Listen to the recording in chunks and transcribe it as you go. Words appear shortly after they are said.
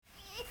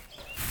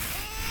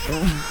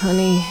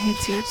Honey,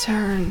 it's your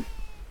turn.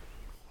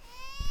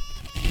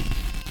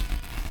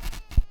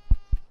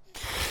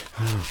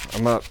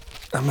 I'm up.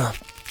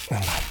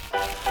 Okay.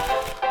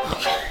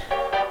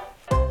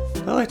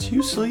 I let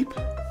you sleep.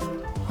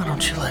 Why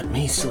don't you let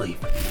me sleep?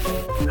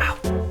 Ow.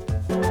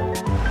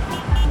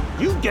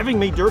 You giving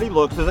me dirty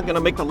looks isn't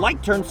gonna make the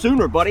light turn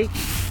sooner, buddy.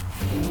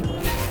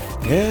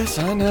 Yes,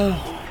 I know.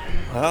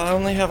 I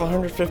only have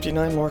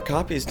 159 more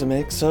copies to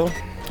make, so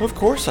of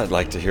course I'd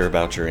like to hear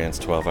about your aunt's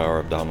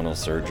 12-hour abdominal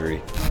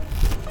surgery.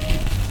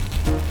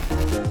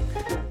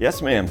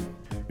 Yes, ma'am.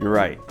 You're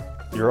right.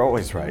 You're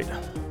always right.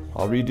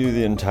 I'll redo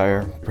the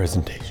entire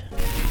presentation.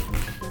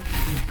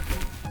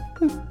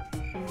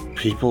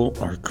 People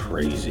are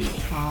crazy.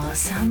 Aw,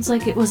 sounds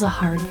like it was a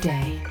hard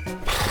day.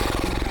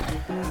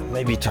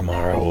 Maybe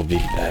tomorrow will be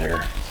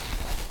better.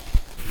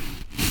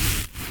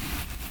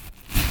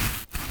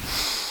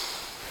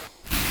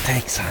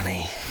 Thanks,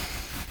 honey.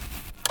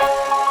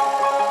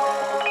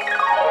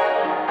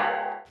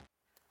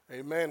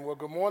 Amen. Well,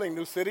 good morning,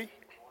 New City.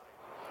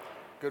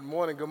 Good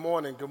morning, good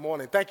morning, good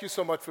morning. Thank you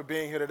so much for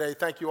being here today.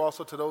 Thank you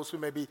also to those who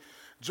may be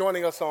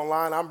joining us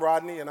online. I'm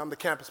Rodney, and I'm the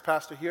campus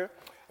pastor here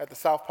at the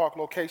SouthPark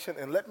location.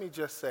 And let me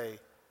just say,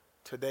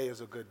 today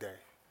is a good day.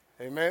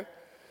 Amen.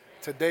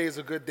 Today is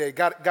a good day.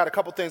 Got a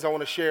couple things I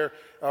want to share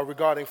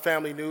regarding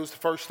family news. The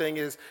first thing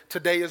is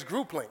today is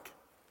Group Link.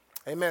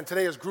 Amen.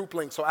 Today is Group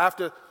Link. So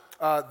after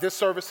this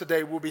service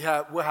today, we'll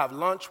have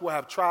lunch, we'll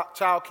have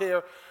child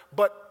care,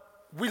 but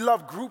we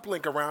love Group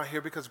Link around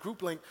here because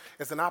Group Link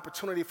is an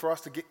opportunity for us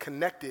to get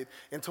connected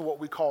into what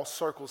we call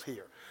circles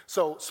here.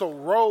 So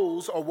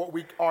rows are what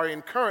we are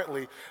in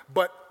currently,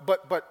 but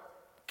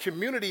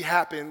community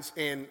happens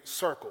in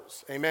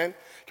circles. Amen?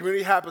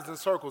 Community happens in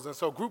circles. And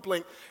so Group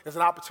Link is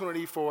an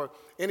opportunity for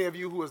any of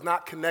you who is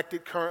not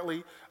connected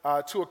currently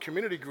to a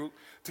community group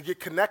to get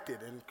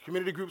connected. And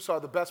community groups are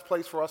the best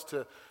place for us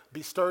to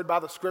be stirred by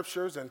the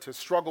scriptures and to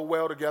struggle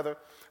well together.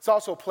 It's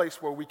also a place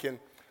where we can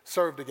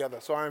serve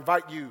together. So I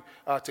invite you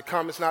to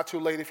come. It's not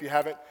too late if you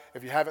haven't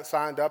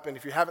signed up. And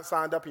if you haven't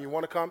signed up and you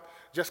want to come,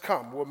 just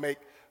come. We'll make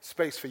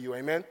space for you.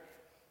 Amen?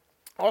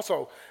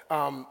 Also,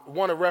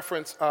 want to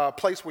reference a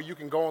place where you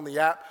can go on the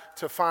app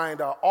to find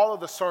all of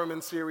the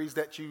sermon series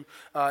that you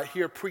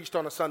hear preached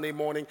on a Sunday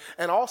morning,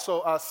 and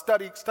also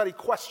study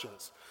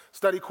questions.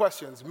 Study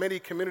questions. Many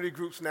community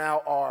groups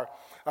now are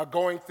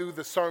going through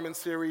the sermon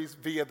series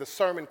via the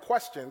sermon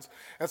questions,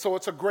 and so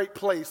it's a great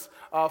place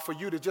for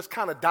you to just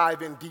kind of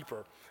dive in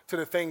deeper to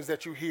the things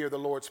that you hear the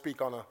Lord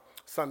speak on a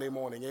Sunday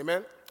morning.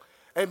 Amen?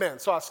 Amen.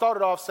 So I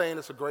started off saying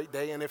it's a great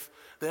day, and if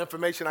the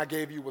information I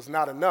gave you was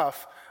not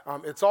enough,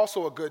 it's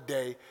also a good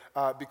day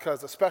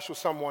because a special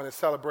someone is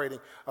celebrating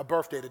a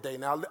birthday today.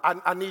 Now,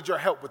 I need your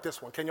help with this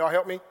one. Can y'all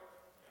help me?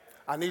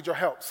 I need your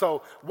help.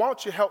 So why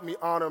don't you help me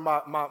honor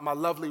my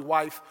lovely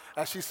wife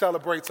as she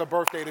celebrates her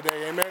birthday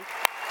today. Amen?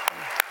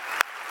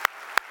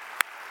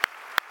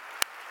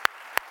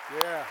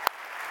 Yeah.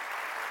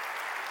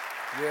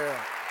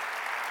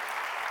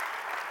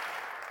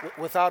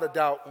 Without a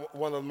doubt,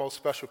 one of the most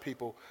special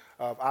people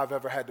I've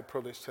ever had the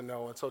privilege to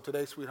know. And so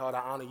today, sweetheart, I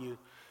honor you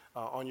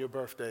on your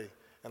birthday,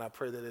 and I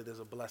pray that it is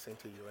a blessing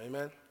to you.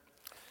 Amen?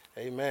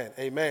 Amen.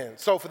 Amen.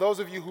 So for those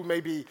of you who may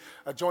be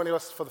joining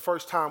us for the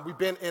first time, we've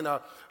been in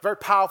a very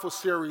powerful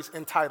series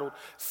entitled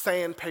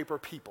Sandpaper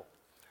People.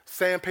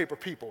 Sandpaper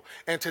People.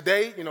 And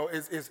today,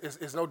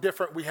 is no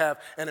different. We have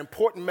an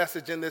important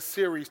message in this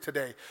series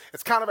today.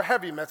 It's kind of a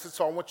heavy message,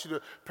 so I want you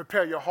to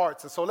prepare your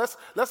hearts. And so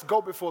let's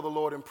go before the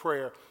Lord in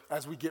prayer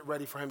as we get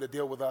ready for him to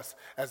deal with us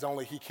as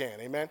only he can.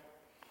 Amen?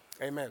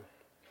 Amen.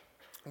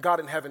 God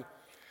in heaven,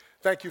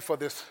 thank you for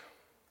this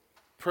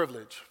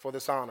privilege, for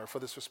this honor, for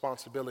this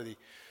responsibility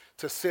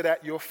to sit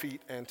at your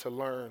feet and to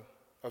learn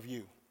of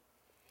you.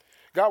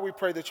 God, we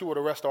pray that you would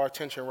arrest our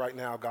attention right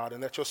now, God,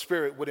 and that your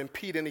spirit would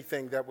impede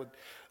anything that would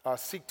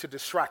seek to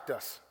distract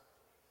us.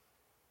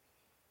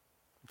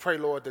 We pray,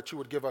 Lord, that you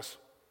would give us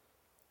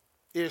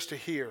ears to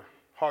hear,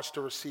 hearts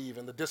to receive,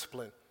 and the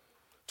discipline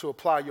to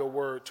apply your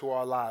word to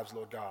our lives,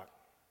 Lord God.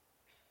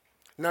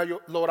 Now,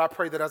 Lord, I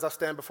pray that as I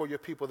stand before your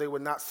people, they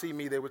would not see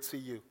me, they would see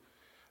you.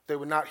 They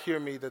would not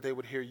hear me, that they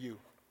would hear you.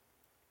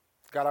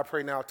 God, I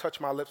pray now, touch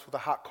my lips with a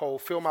hot coal,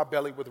 fill my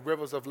belly with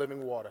rivers of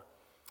living water.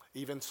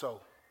 Even so,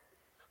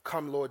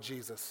 come, Lord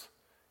Jesus,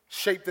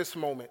 shape this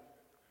moment.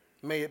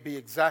 May it be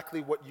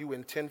exactly what you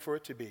intend for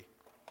it to be.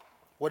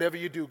 Whatever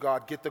you do,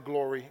 God, get the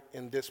glory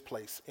in this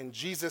place. In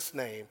Jesus'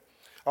 name,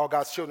 all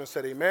God's children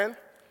said amen,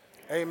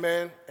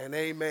 amen, and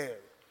amen.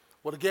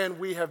 Well, again,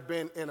 we have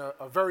been in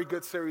a very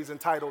good series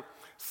entitled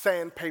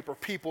Sandpaper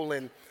People,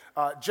 and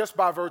just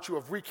by virtue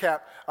of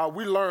recap,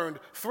 we learned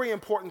three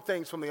important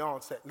things from the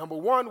onset. Number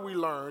one, we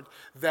learned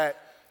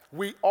that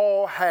we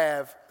all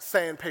have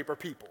sandpaper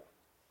people.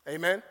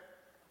 Amen?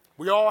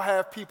 We all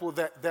have people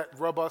that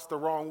rub us the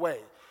wrong way.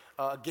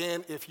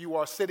 Again, if you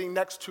are sitting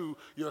next to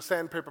your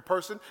sandpaper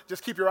person,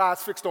 just keep your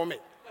eyes fixed on me.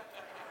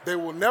 They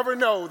will never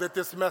know that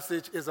this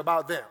message is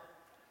about them.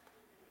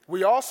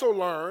 We also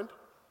learned,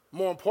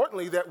 more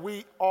importantly, that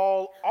we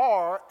all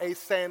are a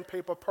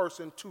sandpaper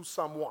person to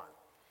someone.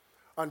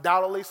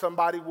 undoubtedly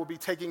somebody will be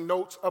taking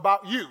notes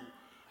about you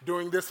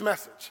during this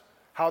message,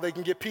 how they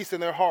can get peace in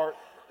their heart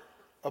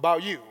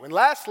about you. And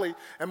lastly,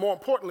 and more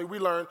importantly, we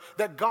learned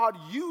that God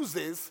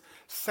uses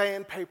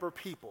sandpaper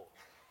people.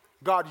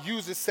 God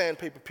uses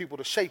sandpaper people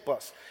to shape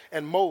us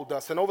and mold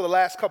us. And over the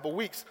last couple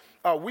weeks,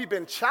 we've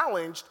been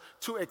challenged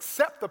to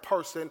accept the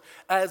person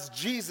as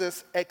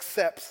Jesus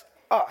accepts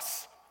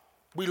us.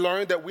 We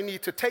learned that we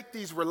need to take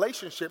these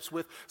relationships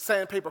with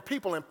sandpaper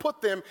people and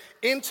put them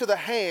into the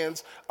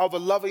hands of a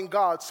loving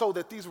God so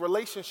that these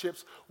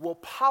relationships will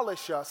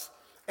polish us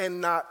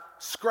and not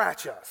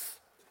scratch us.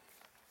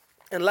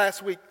 And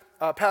last week,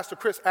 Pastor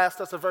Chris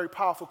asked us a very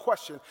powerful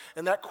question,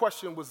 and that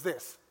question was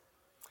this: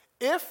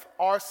 if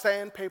our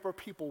sandpaper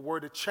people were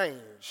to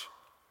change,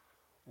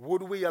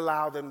 would we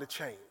allow them to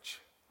change?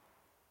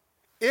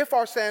 If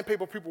our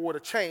sandpaper people were to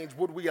change,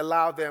 would we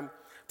allow them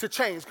to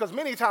change? Because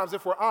many times,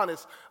 if we're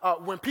honest,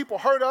 when people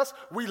hurt us,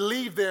 we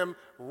leave them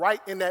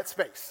right in that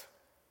space.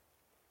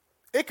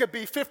 It could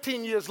be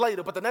 15 years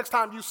later, but the next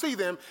time you see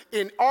them,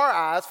 in our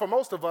eyes, for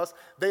most of us,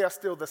 they are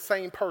still the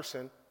same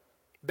person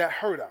that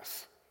hurt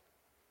us.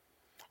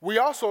 We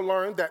also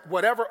learned that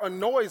whatever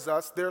annoys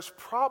us, there's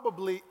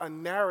probably a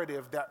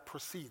narrative that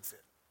precedes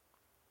it.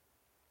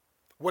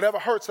 Whatever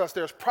hurts us,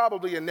 there's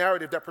probably a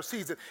narrative that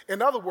precedes it.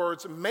 In other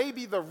words,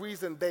 maybe the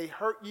reason they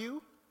hurt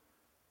you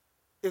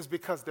is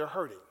because they're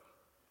hurting.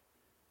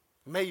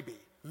 Maybe.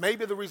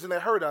 Maybe the reason they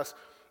hurt us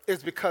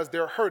is because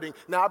they're hurting.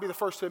 Now, I'll be the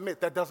first to admit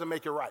that doesn't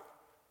make it right.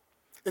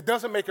 It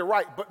doesn't make it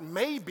right, but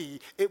maybe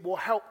it will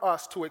help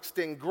us to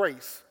extend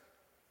grace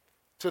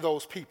to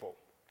those people.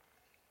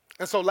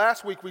 And so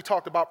last week we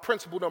talked about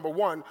principle number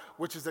 1,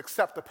 which is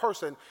accept the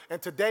person.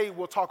 And today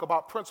we'll talk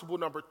about principle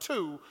number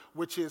 2,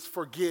 which is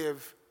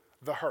forgive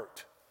the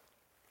hurt.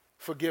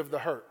 Forgive the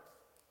hurt.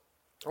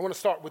 I want to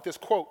start with this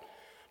quote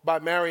by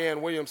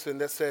Marianne Williamson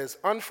that says,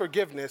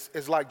 "Unforgiveness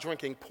is like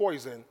drinking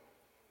poison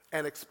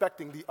and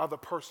expecting the other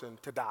person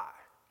to die."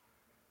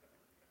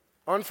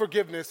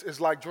 Unforgiveness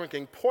is like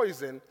drinking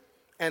poison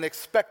and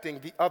expecting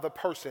the other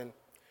person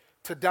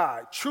to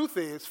die. Truth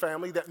is,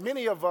 family, that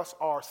many of us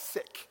are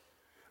sick.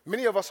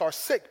 Many of us are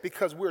sick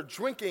because we're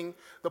drinking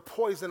the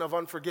poison of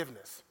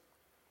unforgiveness.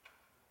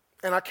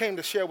 And I came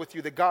to share with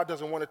you that God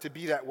doesn't want it to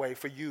be that way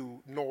for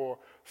you nor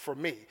for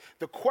me.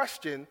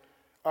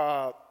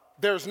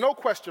 There's no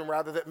question,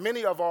 rather, that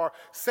many of our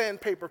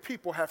sandpaper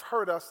people have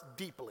hurt us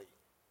deeply.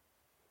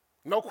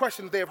 No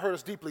question that they have hurt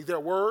us deeply.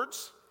 Their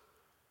words,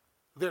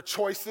 their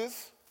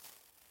choices,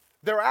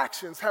 their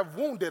actions have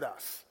wounded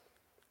us.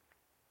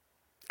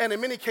 And in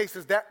many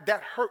cases,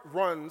 that hurt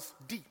runs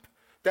deep.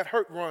 That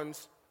hurt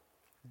runs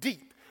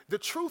deep. The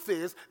truth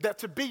is that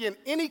to be in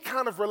any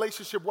kind of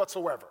relationship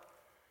whatsoever,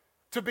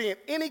 to be in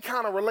any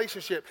kind of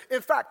relationship,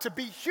 in fact, to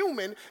be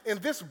human in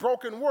this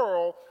broken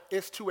world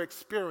is to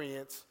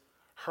experience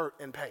hurt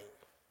and pain.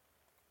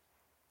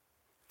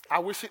 I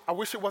wish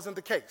it wasn't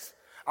the case.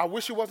 I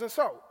wish it wasn't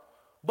so.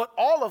 But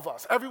all of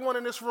us, everyone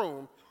in this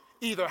room,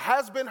 either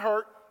has been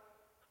hurt,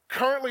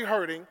 currently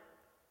hurting,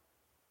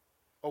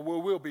 or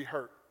will be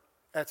hurt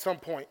at some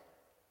point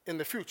in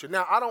the future.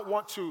 Now, I don't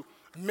want to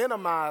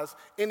minimize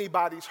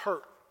anybody's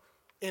hurt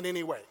in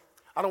any way.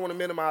 I don't want to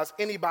minimize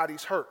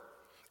anybody's hurt.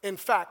 In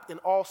fact, in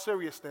all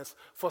seriousness,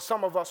 for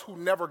some of us who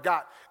never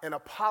got an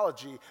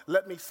apology,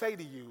 let me say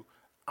to you,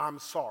 I'm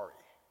sorry.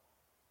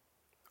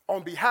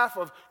 On behalf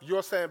of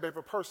your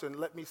sandpaper person,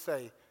 let me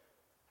say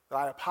that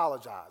I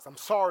apologize. I'm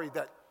sorry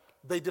that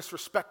they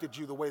disrespected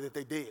you the way that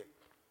they did.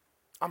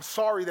 I'm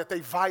sorry that they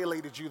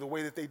violated you the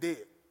way that they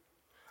did.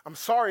 I'm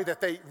sorry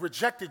that they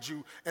rejected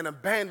you and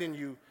abandoned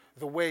you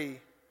the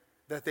way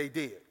that they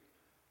did.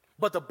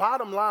 But the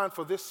bottom line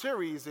for this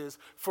series is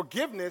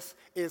forgiveness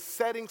is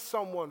setting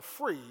someone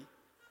free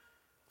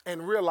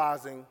and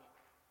realizing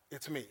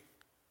it's me.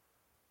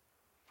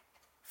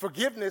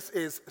 Forgiveness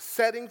is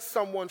setting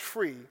someone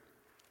free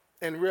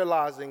and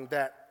realizing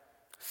that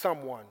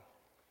someone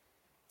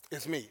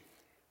is me.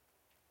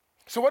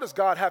 So what does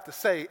God have to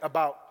say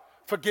about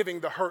forgiving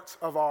the hurts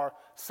of our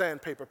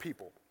sandpaper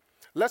people?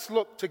 Let's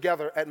look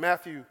together at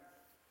Matthew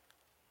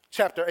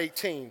chapter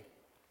 18,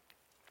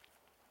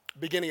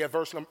 beginning at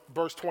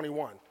verse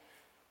 21.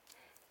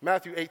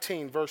 Matthew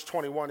 18, verse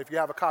 21. If you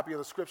have a copy of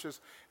the scriptures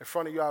in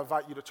front of you, I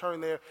invite you to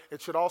turn there.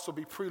 It should also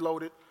be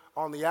preloaded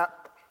on the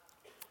app.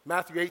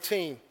 Matthew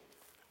 18,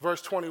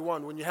 verse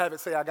 21. When you have it,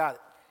 say, I got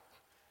it.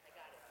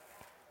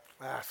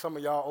 Some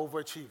of y'all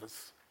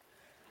overachievers.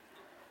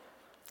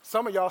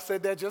 Some of y'all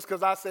said that just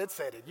because I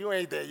said it. You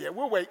ain't there yet.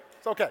 We'll wait.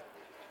 It's okay.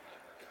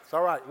 It's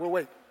all right. We'll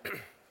wait.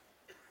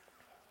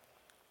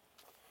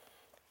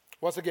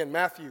 Once again,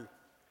 Matthew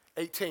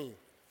 18.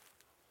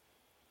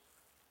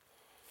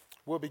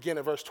 We'll begin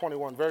at verse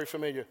 21, very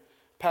familiar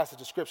passage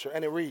of Scripture,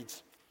 and it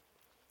reads,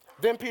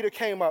 "Then Peter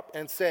came up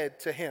and said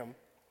to him,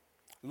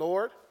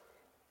 'Lord,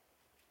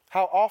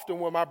 how often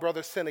will my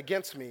brother sin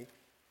against me,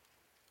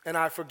 and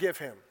I forgive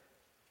him?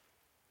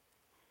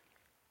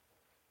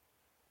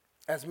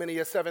 As many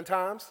as 7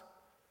 times?'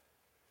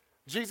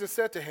 Jesus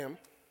said to him,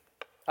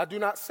 'I do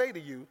not say to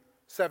you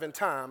 7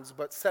 times,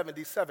 but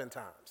 77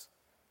 times.'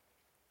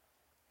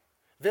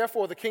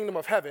 Therefore, the kingdom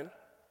of heaven,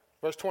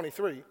 verse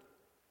 23,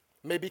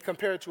 may be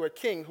compared to a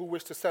king who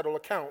wished to settle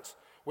accounts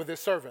with his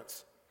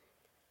servants.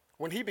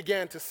 When he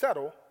began to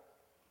settle,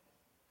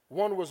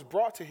 one was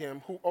brought to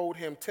him who owed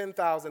him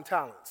 10,000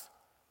 talents.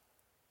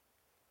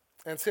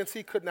 And since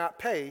he could not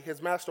pay,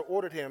 his master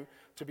ordered him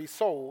to be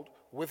sold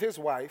with his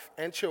wife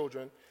and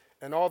children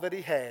and all that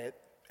he had,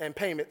 and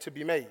payment to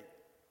be made.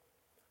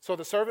 So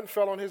the servant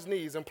fell on his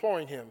knees,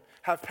 imploring him,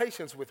 "Have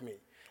patience with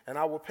me, and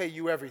I will pay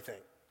you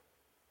everything."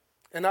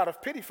 And out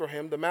of pity for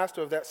him, the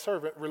master of that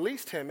servant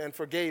released him and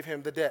forgave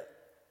him the debt.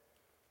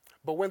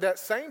 But when that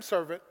same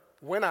servant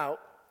went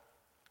out,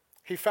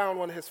 he found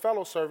one of his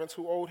fellow servants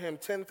who owed him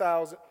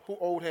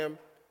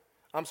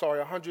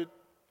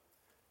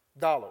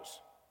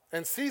 $100.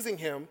 And seizing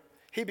him,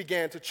 he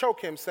began to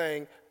choke him,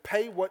 saying,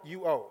 "Pay what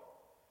you owe."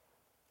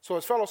 So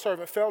his fellow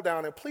servant fell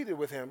down and pleaded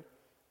with him,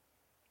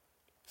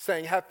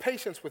 saying, "Have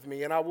patience with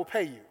me, and I will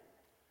pay you."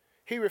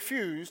 He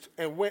refused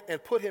and went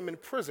and put him in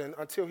prison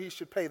until he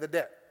should pay the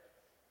debt.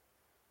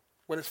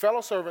 When his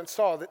fellow servants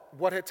saw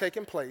what had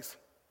taken place,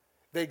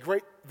 they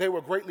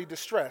were greatly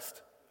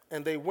distressed,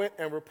 and they went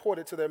and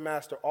reported to their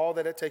master all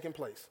that had taken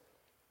place.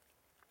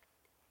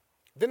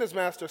 Then his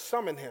master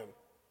summoned him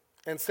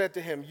and said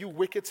to him, "You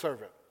wicked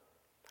servant,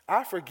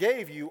 I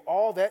forgave you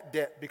all that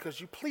debt because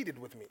you pleaded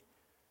with me.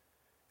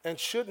 And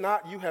should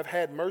not you have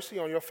had mercy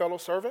on your fellow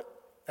servant,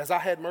 as I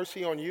had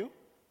mercy on you?"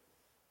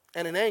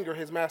 And in anger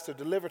his master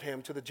delivered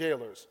him to the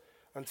jailers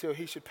until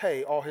he should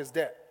pay all his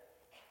debt.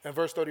 And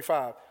verse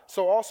 35,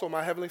 "So also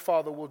my heavenly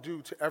Father will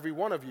do to every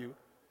one of you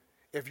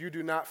if you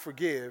do not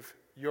forgive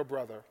your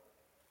brother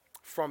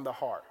from the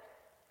heart."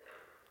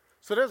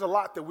 So there's a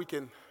lot that we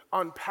can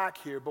unpack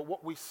here, but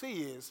what we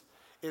see is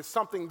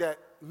something that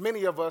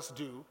many of us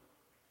do,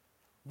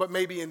 but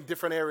maybe in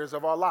different areas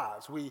of our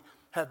lives. We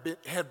have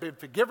been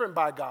forgiven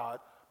by God,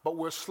 but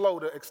we're slow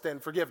to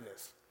extend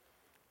forgiveness.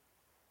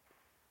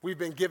 We've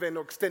been given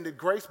extended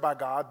grace by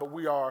God, but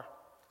we are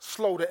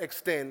slow to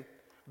extend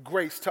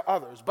grace to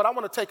others. But I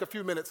want to take a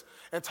few minutes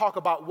and talk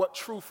about what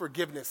true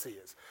forgiveness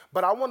is.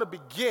 But I want to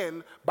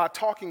begin by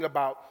talking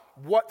about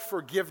what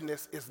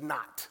forgiveness is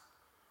not.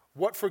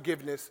 What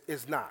forgiveness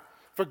is not.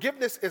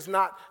 Forgiveness is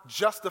not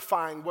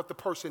justifying what the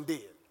person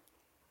did.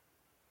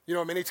 You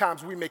know, many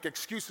times we make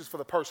excuses for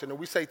the person and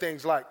we say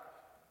things like,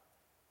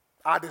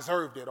 "I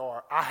deserved it,"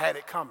 or "I had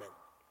it coming."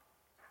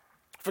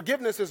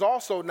 Forgiveness is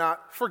also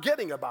not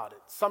forgetting about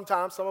it.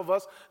 Sometimes some of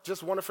us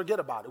just want to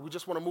forget about it. We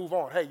just want to move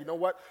on. Hey, you know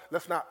what?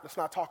 Let's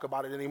not talk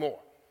about it anymore.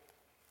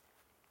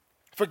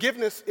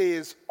 Forgiveness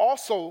is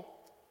also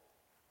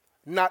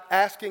not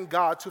asking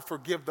God to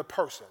forgive the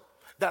person.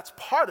 That's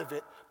part of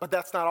it, but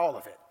that's not all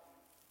of it.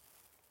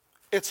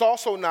 It's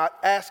also not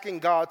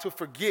asking God to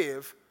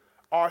forgive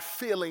our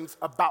feelings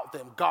about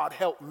them. God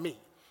help me.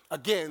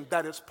 Again,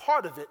 that is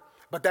part of it,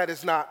 but that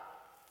is not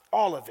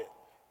all of it.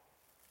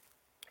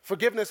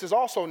 Forgiveness is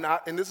also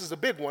not, and this is a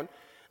big one,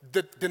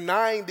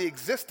 denying the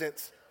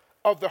existence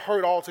of the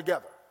hurt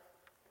altogether.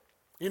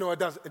 You know, it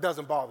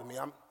doesn't bother me.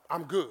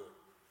 I'm good.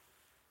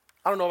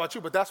 I don't know about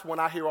you, but that's one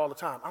I hear all the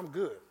time. I'm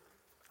good.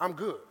 I'm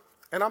good.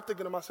 And I'm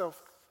thinking to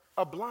myself,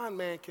 a blind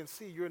man can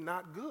see you're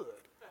not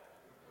good.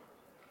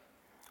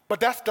 But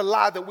that's the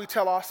lie that we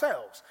tell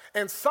ourselves.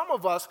 And some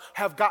of us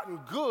have gotten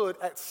good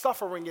at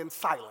suffering in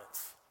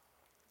silence.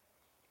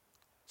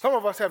 Some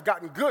of us have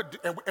gotten good,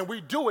 and we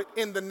do it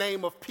in the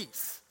name of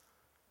peace.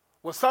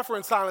 We'll suffer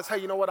in silence. Hey,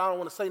 you know what? I don't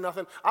want to say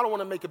nothing. I don't want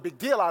to make a big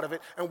deal out of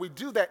it. And we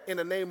do that in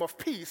the name of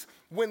peace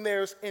when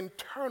there's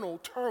internal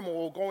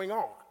turmoil going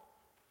on.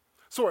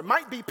 So it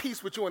might be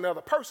peace with you and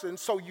another person,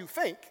 so you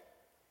think,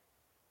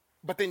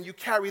 but then you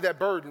carry that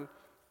burden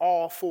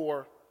all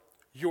for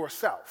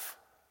yourself.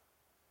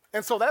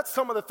 And so that's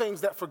some of the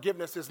things that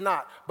forgiveness is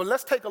not. But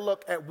let's take a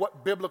look at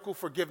what biblical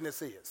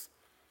forgiveness is.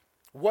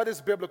 What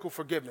is biblical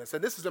forgiveness?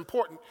 And this is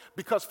important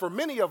because for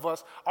many of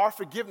us, our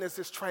forgiveness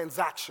is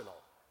transactional.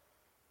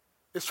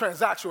 It's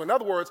transactional. In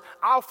other words,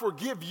 I'll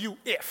forgive you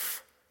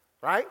if,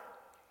 right?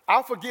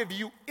 I'll forgive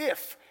you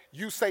if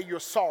you say you're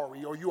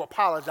sorry or you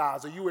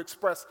apologize or you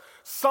express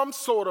some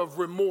sort of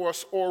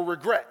remorse or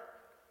regret.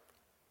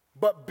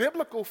 But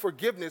biblical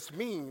forgiveness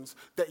means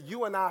that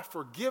you and I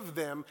forgive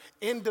them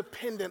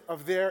independent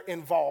of their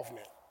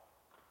involvement.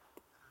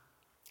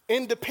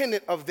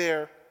 Independent of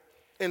their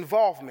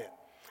involvement.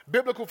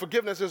 Biblical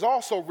forgiveness is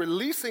also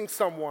releasing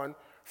someone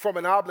from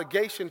an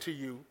obligation to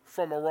you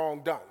from a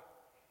wrong done.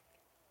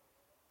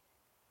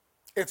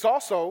 It's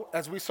also,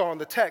 as we saw in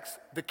the text,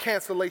 the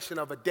cancellation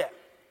of a debt.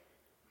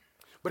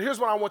 But here's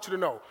what I want you to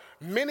know.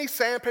 Many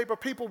sandpaper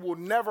people will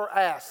never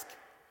ask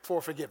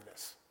for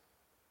forgiveness.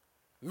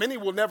 Many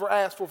will never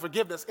ask for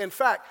forgiveness. In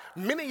fact,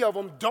 many of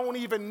them don't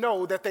even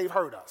know that they've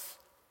hurt us.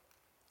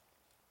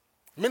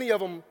 Many of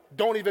them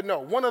don't even know.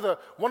 One of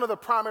the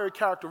primary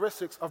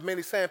characteristics of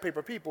many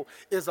sandpaper people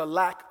is a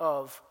lack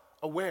of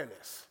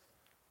awareness.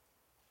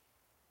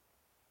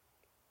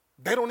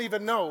 They don't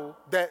even know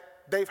that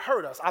they've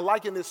hurt us. I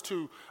liken this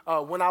to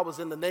when I was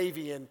in the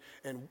Navy and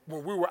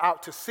when we were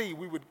out to sea,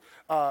 we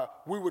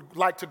would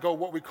like to go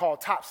what we call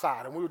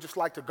topside, and we would just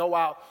like to go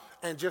out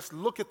and just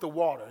look at the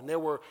water. And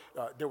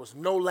there was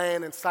no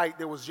land in sight,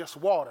 there was just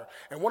water.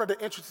 And one of the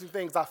interesting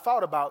things I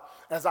thought about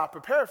as I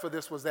prepared for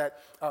this was that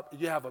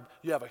you have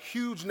a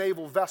huge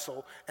naval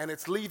vessel, and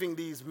it's leaving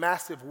these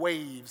massive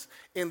waves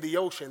in the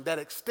ocean that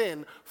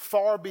extend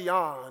far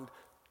beyond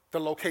the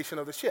location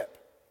of the ship.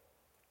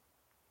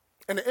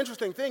 And the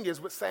interesting thing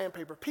is with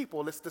Sandpaper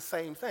People, it's the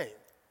same thing.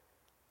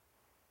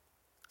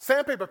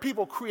 Sandpaper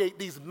People create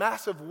these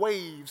massive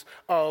waves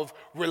of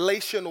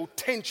relational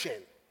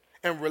tension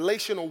and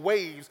relational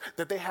waves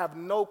that they have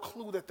no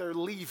clue that they're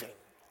leaving.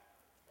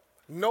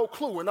 No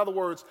clue. In other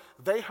words,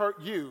 they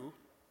hurt you,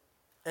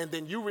 and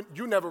then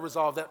you never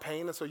resolve that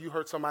pain, and so you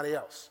hurt somebody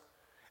else.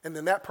 And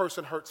then that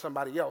person hurt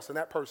somebody else, and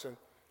that person,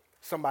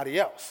 somebody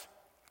else.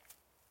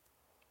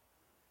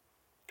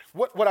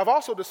 What I've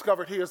also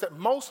discovered here is that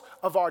most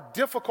of our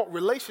difficult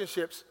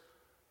relationships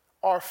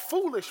are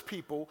foolish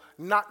people,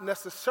 not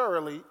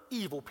necessarily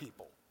evil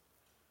people.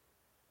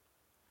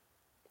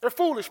 They're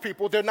foolish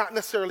people, they're not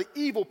necessarily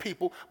evil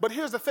people, but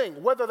here's the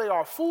thing, whether they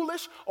are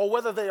foolish or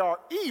whether they are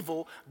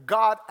evil,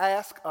 God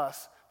asks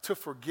us to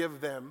forgive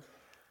them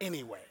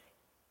anyway.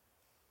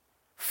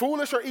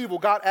 Foolish or evil,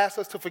 God asks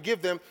us to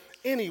forgive them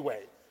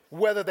anyway.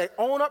 Whether they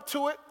own up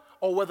to it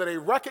or whether they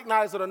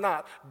recognize it or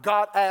not,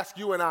 God asks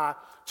you and I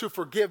to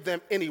forgive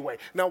them anyway.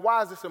 Now,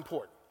 why is this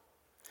important?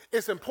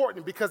 It's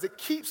important because it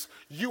keeps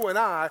you and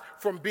I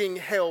from being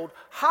held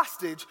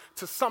hostage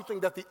to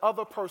something that the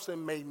other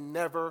person may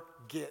never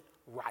get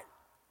right.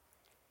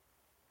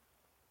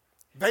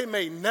 They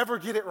may never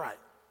get it right.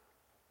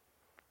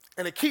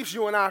 And it keeps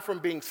you and I from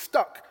being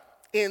stuck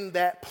in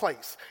that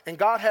place. And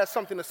God has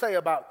something to say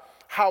about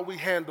how we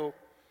handle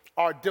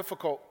our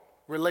difficult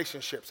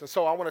relationships. And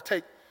so I want to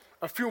take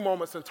a few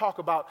moments and talk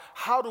about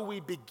how do we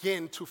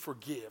begin to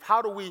forgive?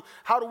 How do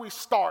we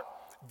start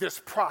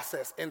this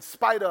process in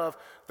spite of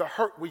the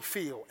hurt we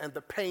feel and the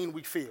pain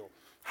we feel?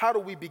 How do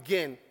we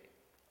begin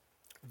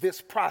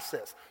this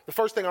process? The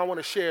first thing I want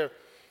to share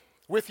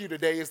with you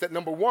today is that,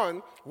 number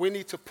one, we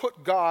need to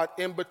put God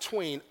in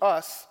between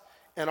us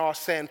and our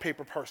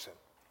sandpaper person.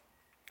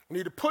 We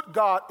need to put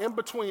God in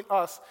between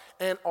us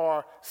and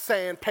our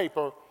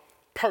sandpaper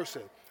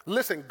person.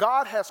 Listen,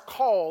 God has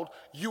called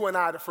you and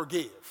I to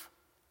forgive.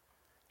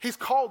 He's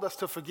called us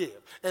to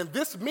forgive. And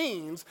this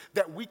means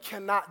that we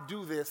cannot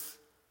do this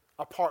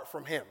apart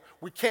from him.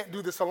 We can't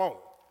do this alone.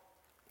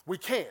 We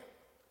can't.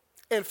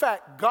 In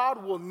fact,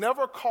 God will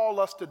never call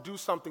us to do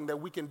something that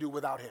we can do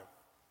without him.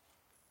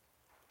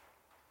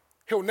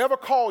 He'll never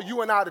call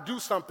you and I to do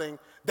something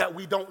that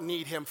we don't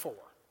need him for.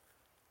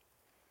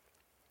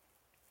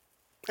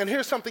 And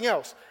here's something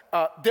else.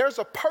 There's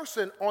a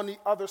person on the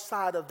other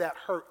side of that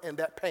hurt and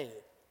that pain.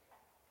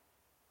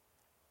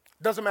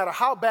 Doesn't matter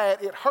how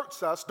bad it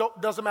hurts us,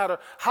 doesn't matter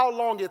how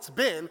long it's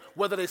been,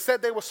 whether they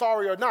said they were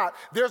sorry or not,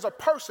 there's a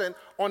person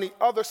on the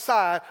other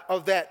side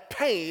of that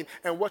pain,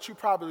 and what you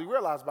probably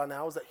realize by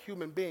now is that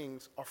human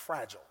beings are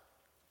fragile.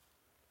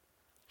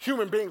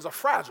 Human beings are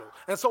fragile,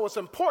 and so it's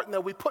important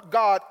that we put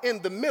God in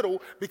the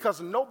middle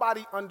because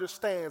nobody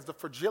understands the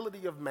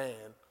fragility of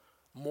man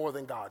more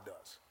than God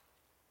does.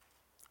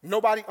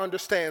 Nobody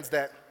understands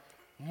that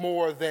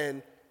more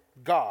than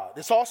God.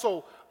 It's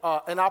also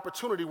an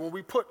opportunity when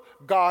we put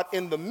God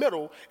in the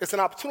middle, it's an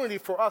opportunity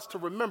for us to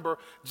remember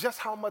just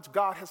how much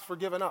God has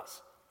forgiven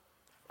us.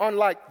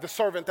 Unlike the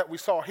servant that we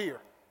saw here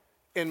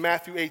in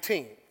Matthew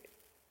 18.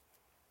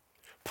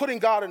 Putting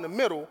God in the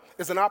middle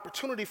is an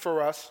opportunity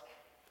for us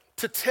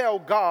to tell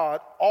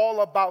God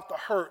all about the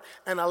hurt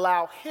and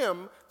allow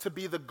him to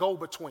be the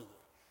go-between.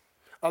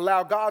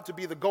 Allow God to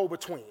be the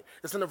go-between.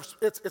 It's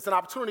an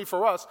opportunity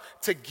for us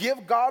to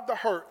give God the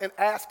hurt and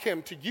ask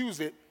him to use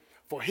it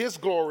for his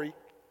glory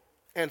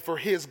and for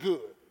his good.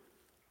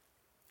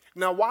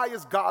 Now, why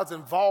is God's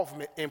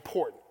involvement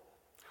important?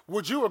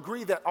 Would you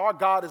agree that our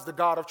God is the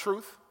God of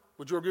truth?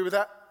 Would you agree with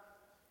that?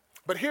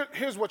 But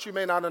here's what you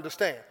may not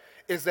understand,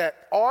 is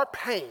that our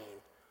pain,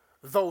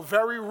 though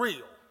very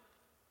real,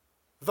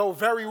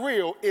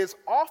 is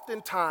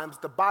oftentimes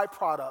the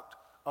byproduct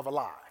of a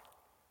lie.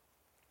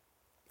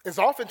 It's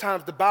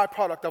oftentimes the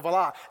byproduct of a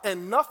lie.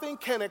 And nothing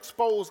can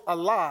expose a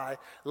lie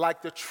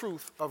like the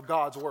truth of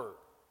God's word.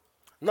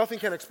 Nothing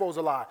can expose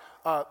a lie.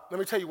 Let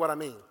me tell you what I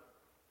mean.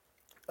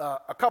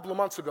 A couple of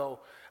months ago,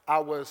 I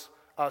was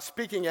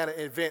speaking at an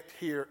event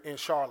here in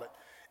Charlotte,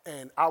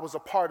 and I was a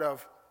part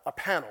of a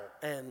panel,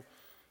 and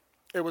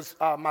it was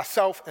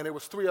myself and it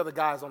was three other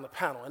guys on the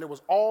panel, and it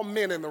was all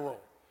men in the room.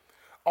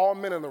 All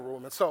men in the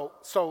room. And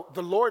so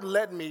the Lord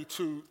led me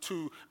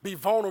to be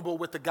vulnerable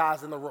with the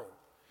guys in the room.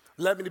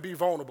 Led me to be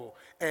vulnerable.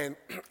 And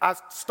I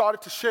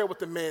started to share with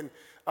the men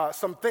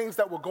some things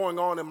that were going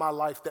on in my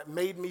life that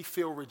made me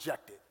feel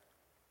rejected.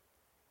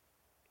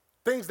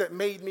 Things that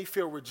made me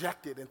feel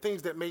rejected and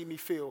things that made me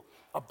feel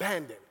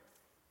abandoned.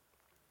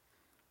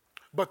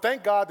 But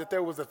thank God that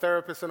there was a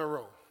therapist in the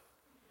room.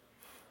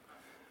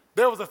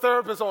 There was a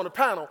therapist on the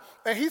panel,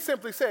 and he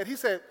simply said,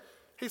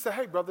 he He said,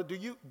 hey, brother, do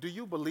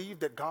you believe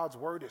that God's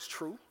word is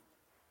true?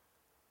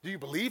 Do you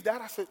believe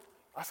that? I said,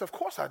 of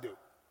course I do.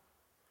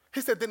 He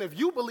said, then if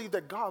you believe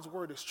that God's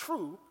word is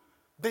true,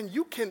 then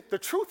the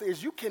truth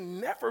is you can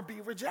never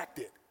be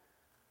rejected.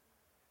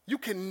 You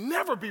can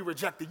never be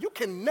rejected. You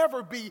can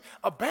never be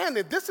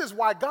abandoned. This is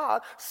why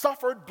God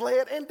suffered,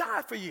 bled, and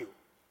died for you.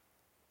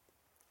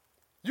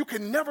 You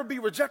can never be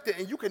rejected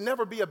and you can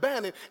never be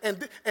abandoned.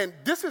 And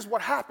this is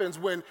what happens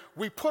when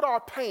we put our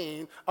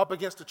pain up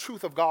against the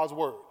truth of God's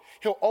word.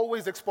 He'll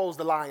always expose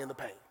the lie in the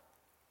pain.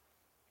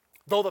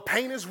 Though the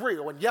pain is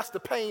real, and yes, the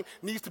pain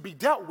needs to be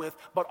dealt with,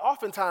 but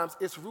oftentimes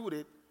it's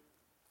rooted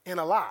in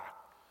a lie.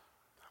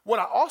 What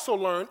I also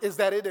learned is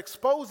that it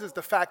exposes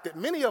the fact that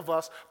many of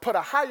us put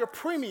a higher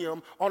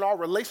premium on our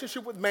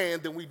relationship with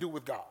man than we do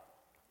with God.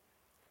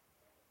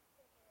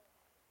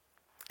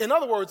 In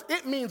other words,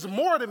 it means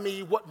more to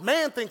me what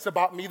man thinks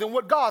about me than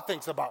what God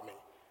thinks about me.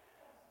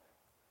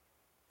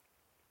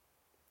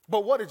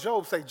 But what did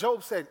Job say?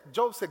 Job said,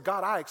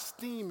 God, I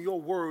esteem your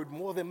word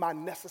more than my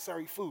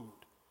necessary food.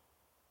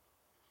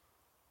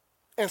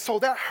 And so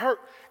that hurt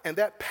and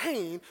that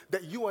pain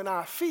that you and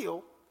I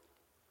feel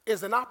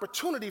is an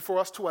opportunity for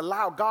us to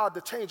allow God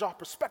to change our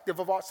perspective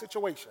of our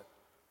situation.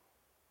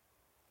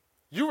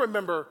 You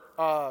remember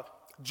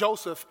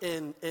Joseph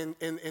in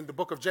the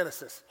book of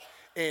Genesis.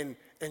 And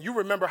you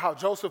remember how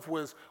Joseph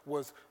was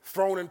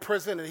thrown in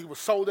prison and he was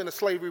sold into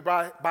slavery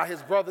by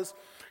his brothers.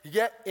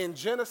 Yet in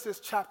Genesis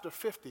chapter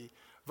 50,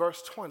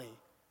 verse 20,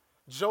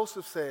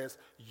 Joseph says,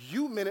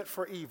 you meant it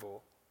for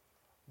evil,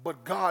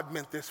 but God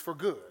meant this for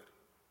good.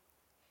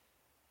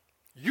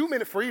 You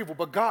meant it for evil,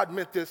 but God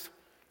meant this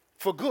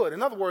for good.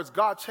 In other words,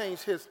 God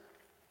changed his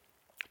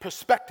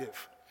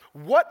perspective.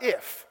 What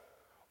if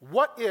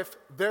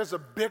there's a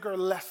bigger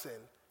lesson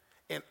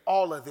in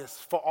all of this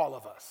for all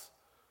of us?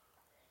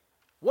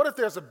 What if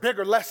there's a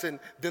bigger lesson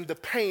than the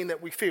pain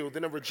that we feel,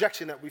 than the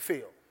rejection that we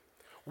feel?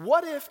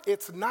 What if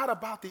it's not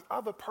about the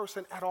other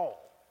person at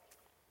all?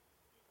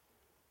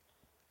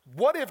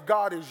 What if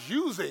God is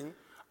using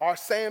our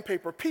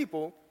Sandpaper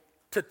people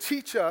to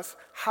teach us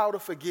how to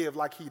forgive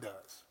like he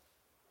does?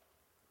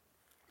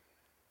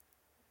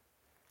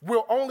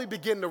 We'll only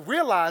begin to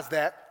realize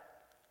that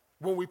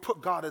when we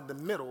put God in the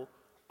middle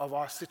of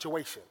our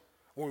situation,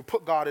 when we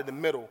put God in the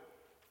middle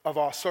of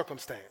our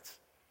circumstance.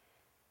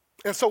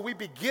 And so we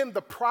begin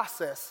the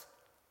process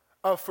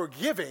of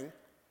forgiving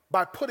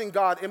by putting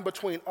God in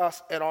between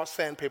us and our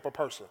sandpaper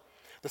person.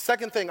 The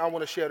second thing I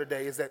want to share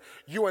today is that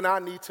you and I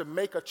need to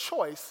make a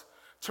choice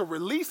to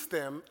release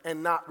them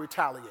and not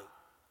retaliate.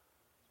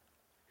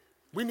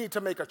 We need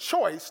to make a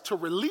choice to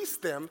release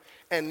them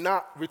and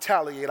not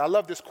retaliate. I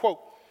love this quote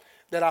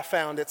that I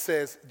found that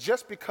says,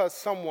 just because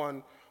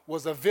someone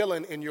was a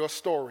villain in your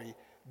story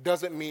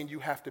doesn't mean you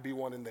have to be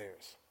one in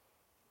theirs.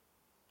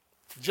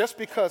 Just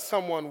because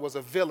someone was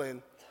a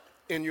villain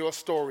in your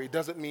story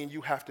doesn't mean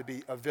you have to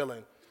be a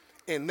villain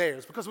in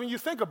theirs. Because when you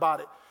think about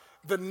it,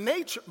 the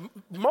nature,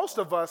 most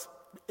of us,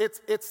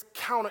 it's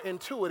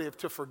counterintuitive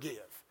to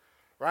forgive,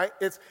 right?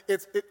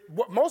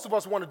 What most of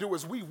us want to do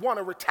is we want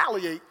to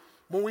retaliate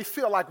when we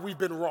feel like we've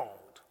been wronged.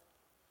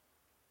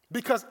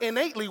 Because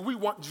innately we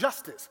want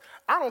justice.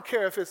 I don't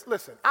care if it's,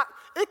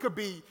 it could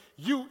be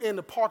you in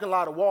the parking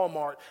lot of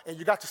Walmart and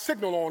you got your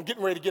signal on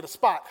getting ready to get a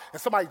spot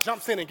and somebody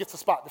jumps in and gets a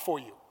spot before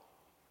you.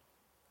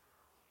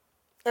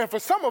 And for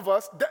some of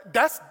us,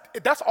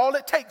 that's all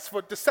it takes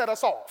to set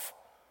us off,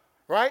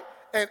 right?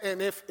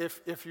 And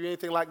if you're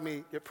anything like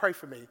me, you pray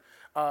for me.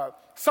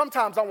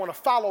 Sometimes I want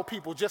to follow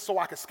people just so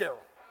I can scare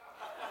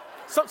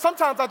them.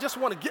 Sometimes I just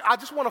want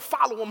to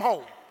follow them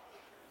home,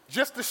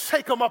 just to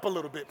shake them up a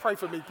little bit. Pray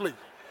for me, please.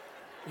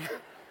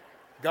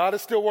 God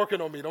is still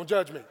working on me. Don't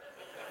judge me.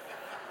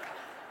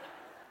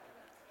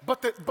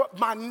 But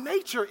my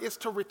nature is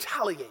to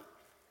retaliate.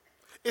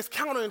 It's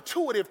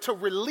counterintuitive to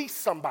release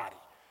somebody.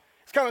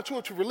 It's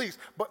counterintuitive to release.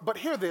 But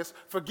hear this,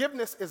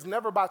 forgiveness is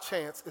never by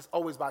chance, it's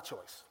always by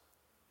choice.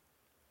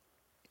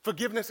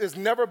 Forgiveness is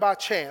never by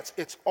chance,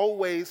 it's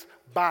always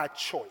by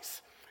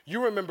choice.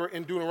 You remember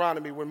in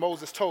Deuteronomy when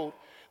Moses told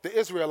the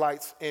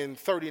Israelites in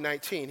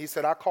 30:19, he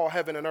said, I call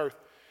heaven and earth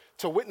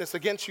to witness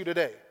against you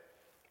today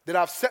that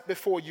I've set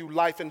before you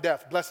life and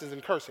death, blessings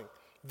and cursing.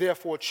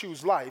 Therefore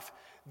choose life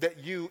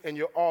that you and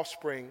your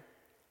offspring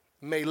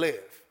may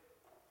live.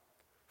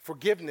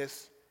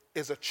 Forgiveness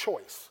is a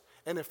choice.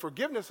 And if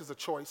forgiveness is a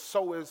choice,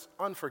 so is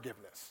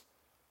unforgiveness.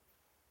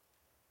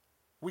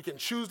 We can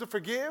choose to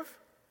forgive,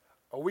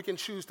 or we can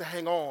choose to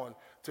hang on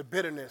to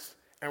bitterness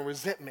and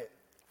resentment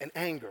and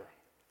anger.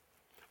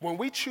 When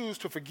we choose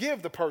to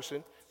forgive the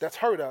person that's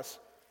hurt us,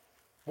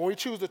 when we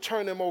choose to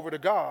turn them over to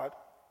God,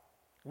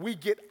 we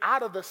get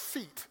out of the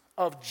seat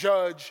of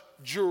judge,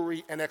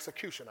 jury, and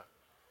executioner.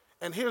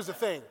 And here's the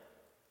thing,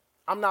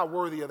 I'm not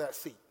worthy of that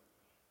seat,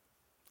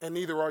 and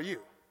neither are you.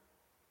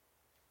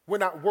 We're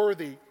not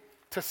worthy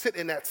to sit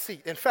in that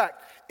seat. In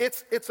fact,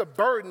 it's a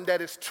burden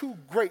that is too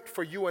great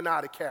for you and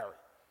I to carry.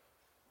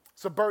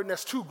 It's a burden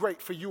that's too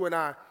great for you and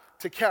I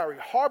to carry.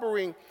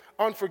 Harboring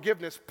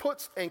unforgiveness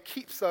puts and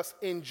keeps us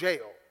in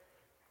jail.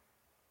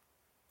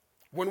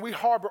 When we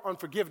harbor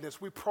unforgiveness,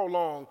 we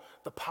prolong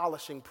the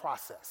polishing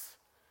process.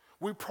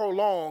 We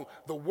prolong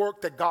the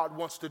work that God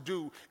wants to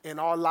do in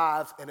our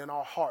lives and in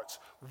our hearts.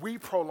 We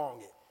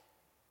prolong it.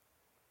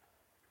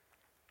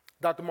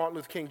 Dr. Martin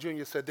Luther King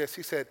Jr. said this.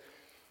 He said,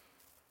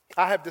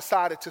 I have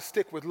decided to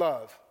stick with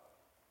love.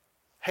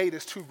 Hate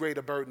is too great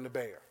a burden to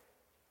bear.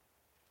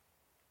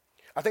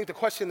 I think the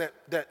question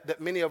that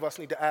many of us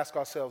need to ask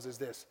ourselves is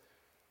this.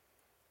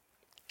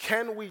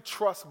 Can we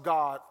trust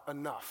God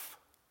enough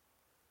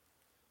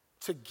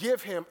to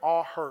give him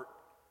our hurt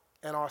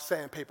and our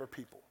sandpaper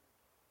people?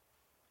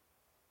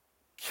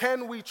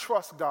 Can we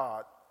trust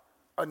God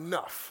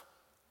enough?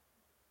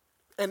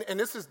 And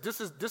this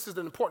is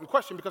an important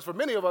question, because for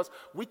many of us,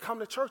 we come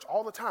to church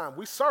all the time.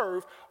 We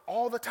serve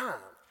all the time.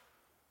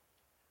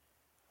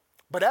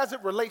 But as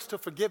it relates to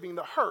forgiving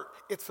the hurt,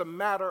 it's a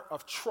matter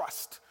of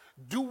trust.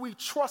 Do we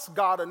trust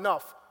God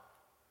enough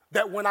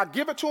that when I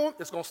give it to him,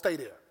 it's going to stay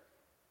there?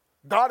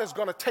 God is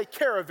going to take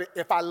care of it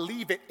if I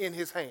leave it in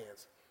his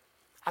hands.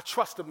 I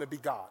trust him to be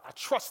God. I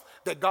trust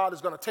that God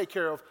is going to take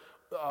care of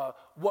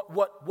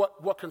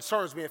what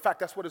concerns me. In fact,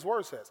 that's what his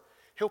word says.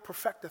 He'll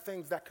perfect the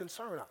things that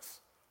concern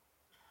us.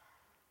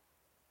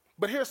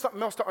 But here's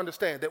something else to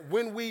understand, that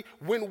when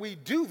we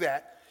do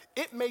that,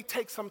 it may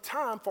take some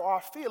time for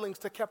our feelings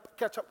to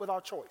catch up with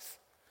our choice.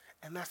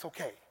 And that's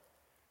okay.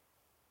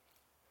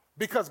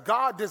 Because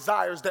God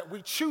desires that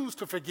we choose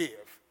to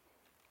forgive,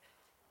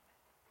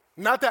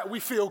 not that we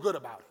feel good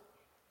about it.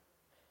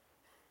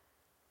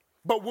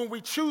 But when we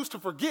choose to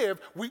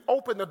forgive, we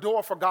open the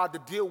door for God to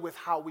deal with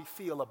how we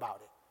feel about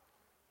it.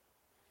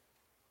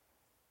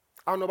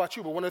 I don't know about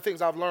you, but one of the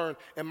things I've learned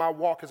in my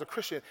walk as a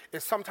Christian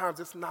is sometimes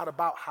it's not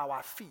about how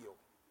I feel.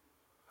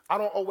 I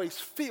don't always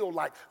feel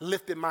like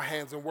lifting my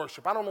hands in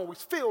worship. I don't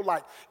always feel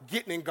like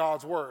getting in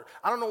God's word.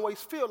 I don't always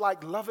feel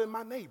like loving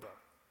my neighbor.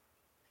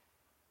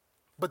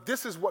 But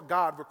this is what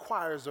God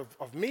requires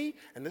of me,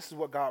 and this is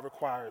what God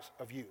requires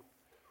of you.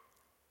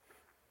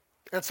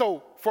 And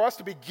so for us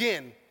to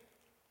begin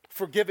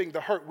forgiving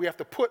the hurt, we have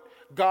to put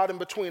God in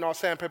between our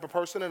sandpaper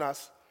person and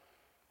us,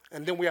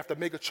 and then we have to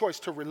make a choice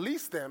to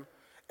release them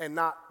and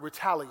not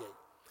retaliate.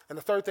 And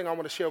the third thing I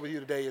want to share with you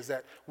today is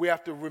that we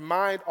have to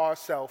remind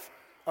ourselves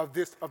of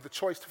the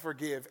choice to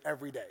forgive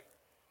every day.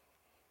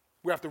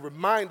 We have to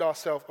remind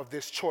ourselves of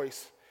this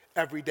choice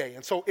every day.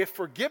 And so if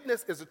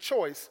forgiveness is a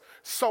choice,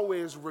 so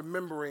is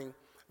remembering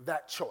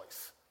that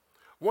choice.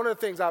 One of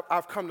the things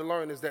I've come to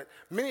learn is that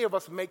many of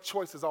us make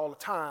choices all the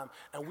time,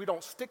 and we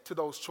don't stick to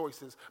those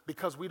choices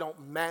because we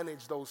don't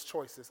manage those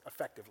choices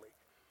effectively.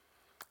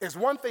 It's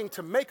one thing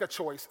to make a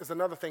choice, it's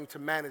another thing to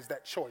manage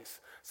that choice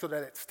so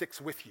that it sticks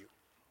with you.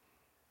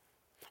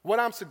 What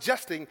I'm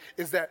suggesting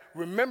is that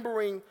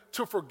remembering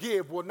to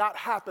forgive will not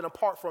happen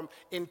apart from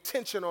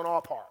intention on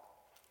our part.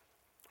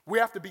 We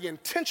have to be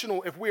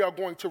intentional if we are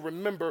going to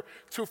remember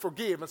to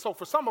forgive. And so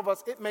for some of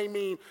us, it may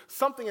mean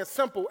something as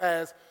simple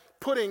as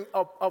putting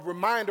a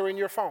reminder in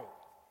your phone.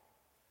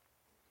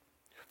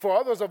 For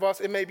others of us,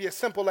 it may be as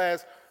simple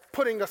as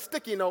putting a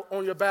sticky note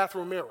on your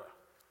bathroom mirror.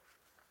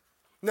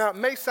 Now, it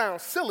may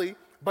sound silly,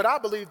 but I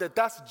believe that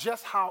that's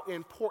just how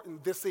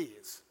important this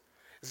is.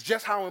 It's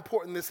just how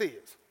important this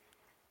is.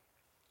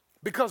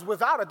 Because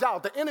without a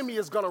doubt, the enemy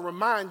is going to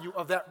remind you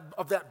of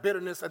that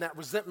bitterness and that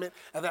resentment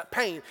and that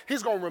pain.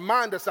 He's going to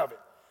remind us of it.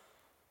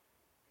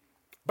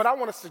 But I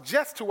want to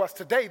suggest to us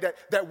today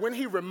that when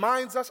he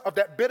reminds us of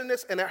that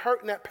bitterness and that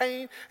hurt and that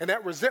pain and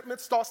that resentment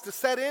starts to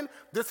set in,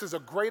 this is a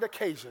great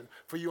occasion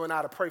for you and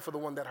I to pray for the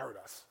one that hurt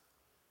us.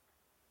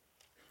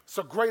 It's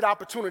a great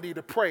opportunity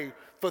to pray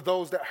for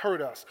those that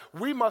hurt us.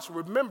 We must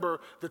remember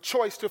the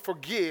choice to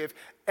forgive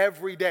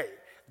every day,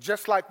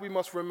 just like we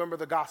must remember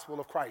the gospel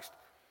of Christ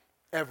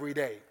every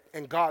day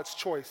and God's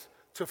choice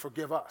to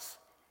forgive us.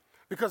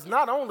 Because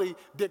not only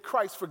did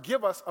Christ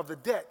forgive us of the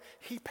debt,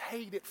 he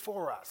paid it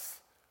for us.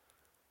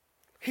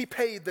 He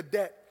paid the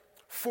debt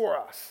for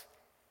us.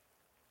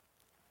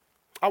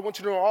 I want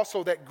you to know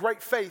also that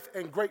great faith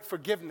and great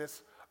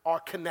forgiveness are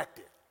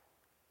connected.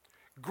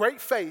 Great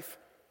faith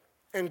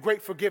and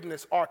great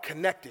forgiveness are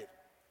connected.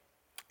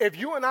 If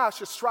you and I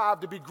should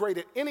strive to be great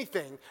at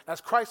anything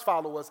as Christ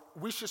followers,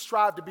 we should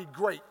strive to be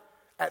great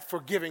at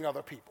forgiving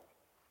other people.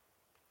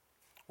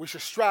 We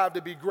should strive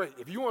to be great.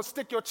 If you want to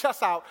stick your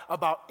chest out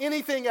about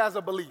anything as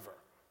a believer,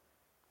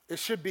 it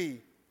should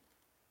be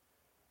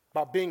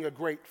about being a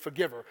great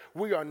forgiver.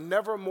 We are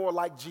never more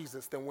like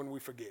Jesus than when we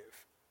forgive.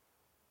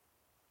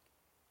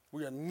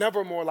 We are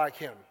never more like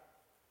him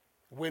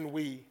when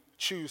we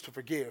choose to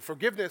forgive.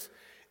 Forgiveness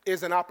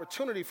is an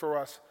opportunity for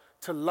us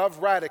to love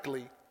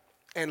radically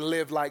and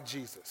live like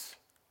Jesus.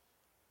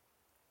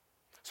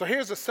 So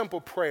here's a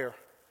simple prayer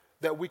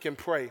that we can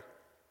pray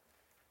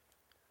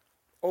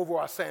over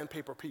our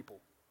sandpaper people.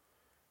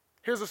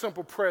 Here's a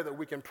simple prayer that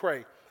we can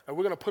pray, and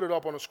we're going to put it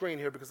up on the screen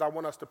here because I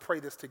want us to pray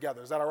this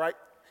together. Is that all right?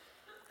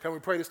 Can we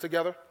pray this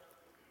together?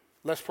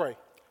 Let's pray.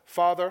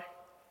 Father,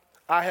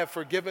 I have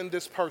forgiven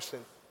this person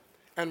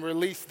and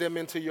released them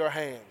into your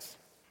hands.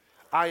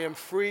 I am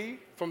free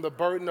from the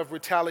burden of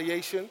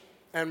retaliation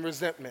and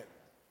resentment.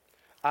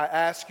 I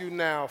ask you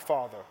now,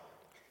 Father,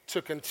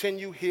 to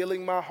continue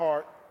healing my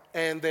heart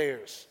and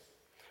theirs.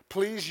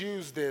 Please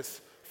use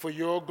this for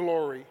your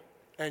glory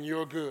and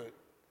your good.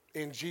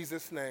 In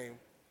Jesus' name,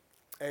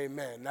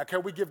 amen. Now,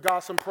 can we give God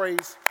some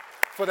praise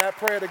for that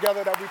prayer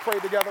together that we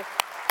prayed together?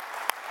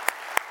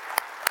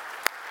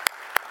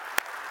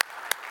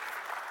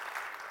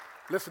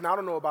 Listen, I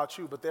don't know about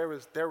you, but there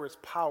is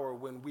power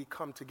when we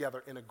come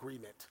together in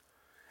agreement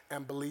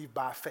and believe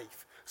by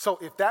faith. So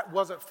if that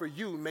wasn't for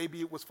you,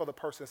 maybe it was for the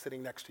person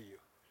sitting next to you.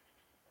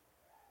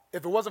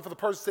 If it wasn't for the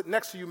person sitting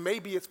next to you,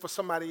 maybe it's for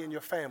somebody in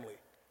your family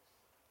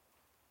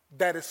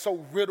that is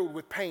so riddled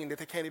with pain that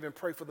they can't even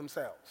pray for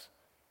themselves.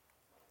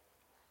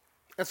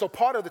 And so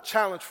part of the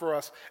challenge for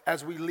us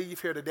as we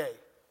leave here today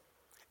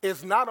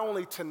is not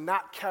only to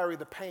not carry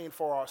the pain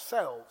for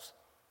ourselves,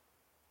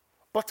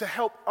 but to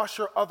help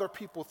usher other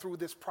people through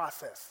this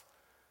process,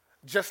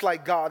 just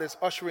like God is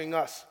ushering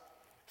us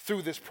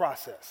through this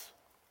process.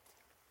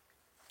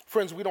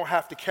 Friends, we don't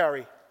have to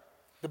carry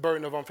the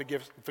burden of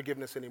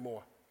unforgiveness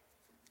anymore.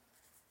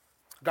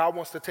 God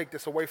wants to take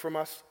this away from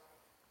us.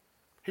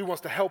 He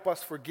wants to help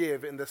us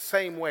forgive in the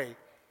same way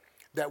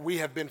that we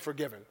have been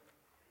forgiven.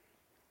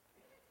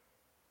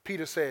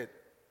 Peter said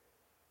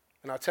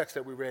in our text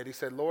that we read, he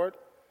said, Lord,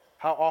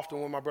 how often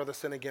will my brother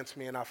sin against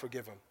me and I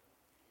forgive him?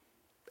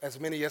 As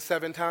many as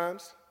 7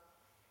 times?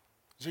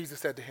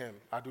 Jesus said to him,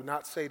 I do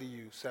not say to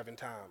you 7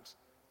 times,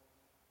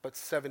 but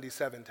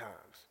 77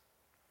 times.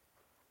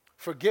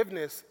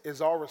 Forgiveness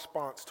is our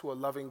response to a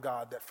loving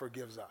God that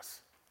forgives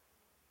us.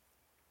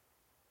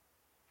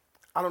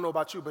 I don't know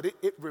about you, but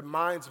it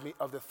reminds me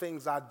of the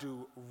things I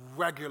do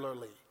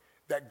regularly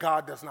that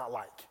God does not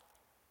like.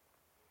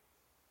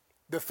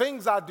 The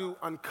things I do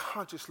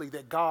unconsciously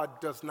that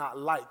God does not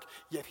like,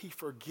 yet he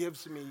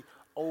forgives me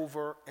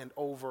over and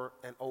over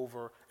and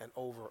over and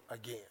over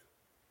again.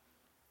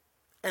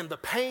 And the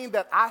pain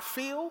that I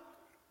feel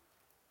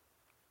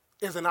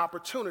is an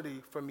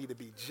opportunity for me to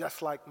be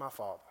just like my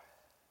Father.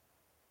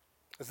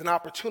 It's an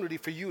opportunity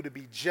for you to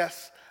be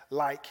just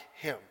like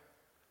him.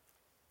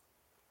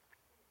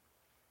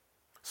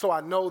 So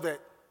I know that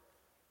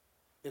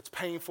it's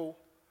painful.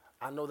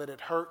 I know that it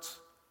hurts.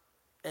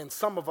 And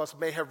some of us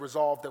may have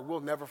resolved that we'll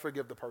never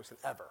forgive the person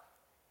ever.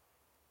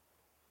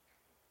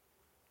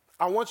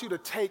 I want you to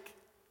take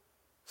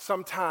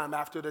some time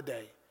after the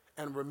day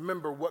and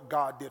remember what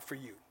God did for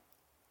you.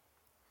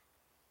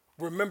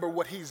 Remember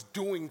what he's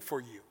doing for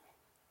you.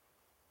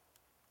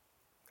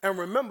 And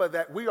remember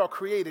that we are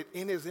created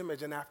in his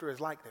image and after his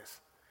likeness.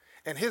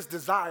 And his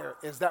desire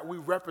is that we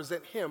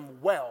represent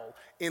him well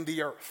in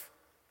the earth.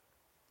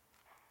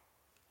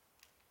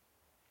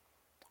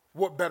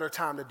 What better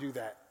time to do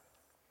that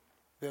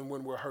than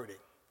when we're hurting?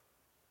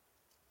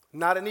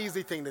 Not an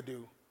easy thing to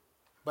do,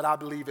 but I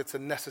believe it's a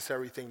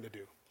necessary thing to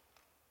do.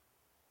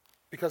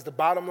 Because the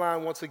bottom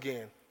line, once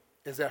again,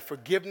 is that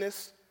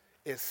forgiveness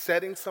is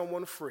setting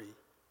someone free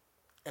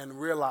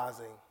and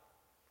realizing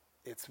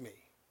it's me.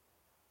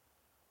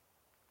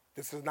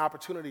 This is an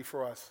opportunity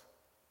for us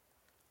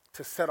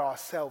to set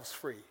ourselves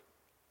free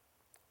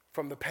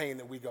from the pain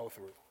that we go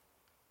through.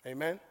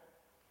 Amen?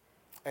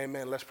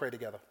 Amen. Let's pray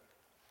together.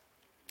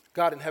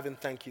 God in heaven,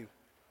 thank you.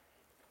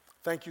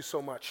 Thank you so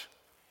much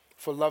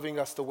for loving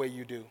us the way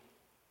you do.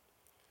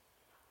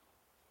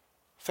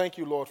 Thank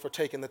you, Lord, for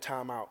taking the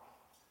time out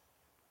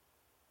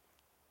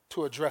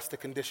to address the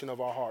condition of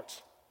our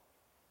hearts.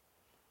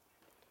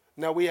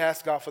 Now we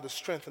ask, God, for the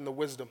strength and the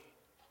wisdom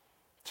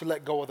to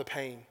let go of the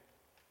pain,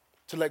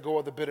 to let go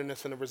of the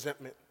bitterness and the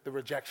resentment, the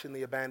rejection,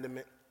 the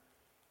abandonment,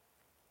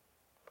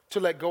 to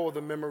let go of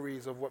the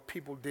memories of what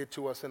people did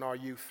to us in our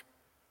youth,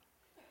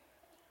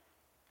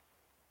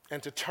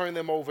 and to turn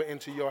them over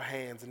into your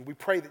hands. And we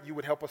pray that you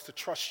would help us to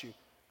trust you,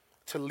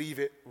 to leave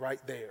it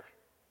right there.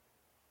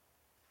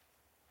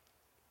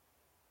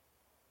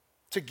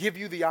 To give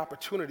you the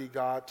opportunity,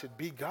 God, to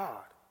be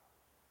God,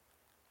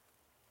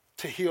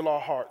 to heal our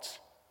hearts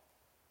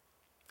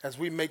as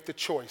we make the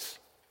choice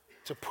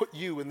to put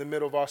you in the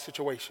middle of our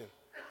situation,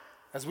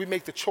 as we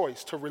make the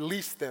choice to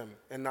release them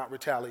and not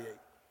retaliate,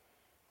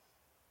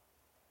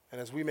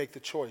 and as we make the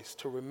choice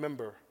to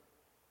remember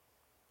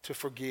to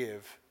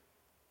forgive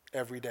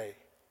every day.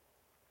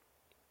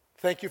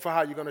 Thank you for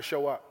how you're going to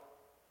show up.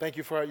 Thank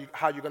you for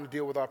how you're going to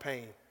deal with our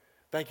pain.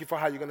 Thank you for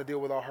how you're going to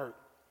deal with our hurt.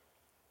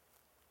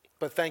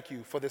 But thank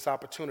you for this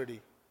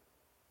opportunity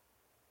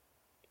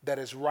that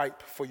is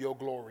ripe for your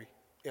glory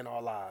in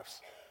our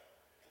lives.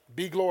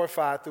 Be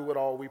glorified through it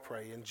all, we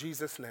pray. In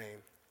Jesus'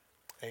 name,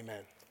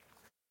 amen.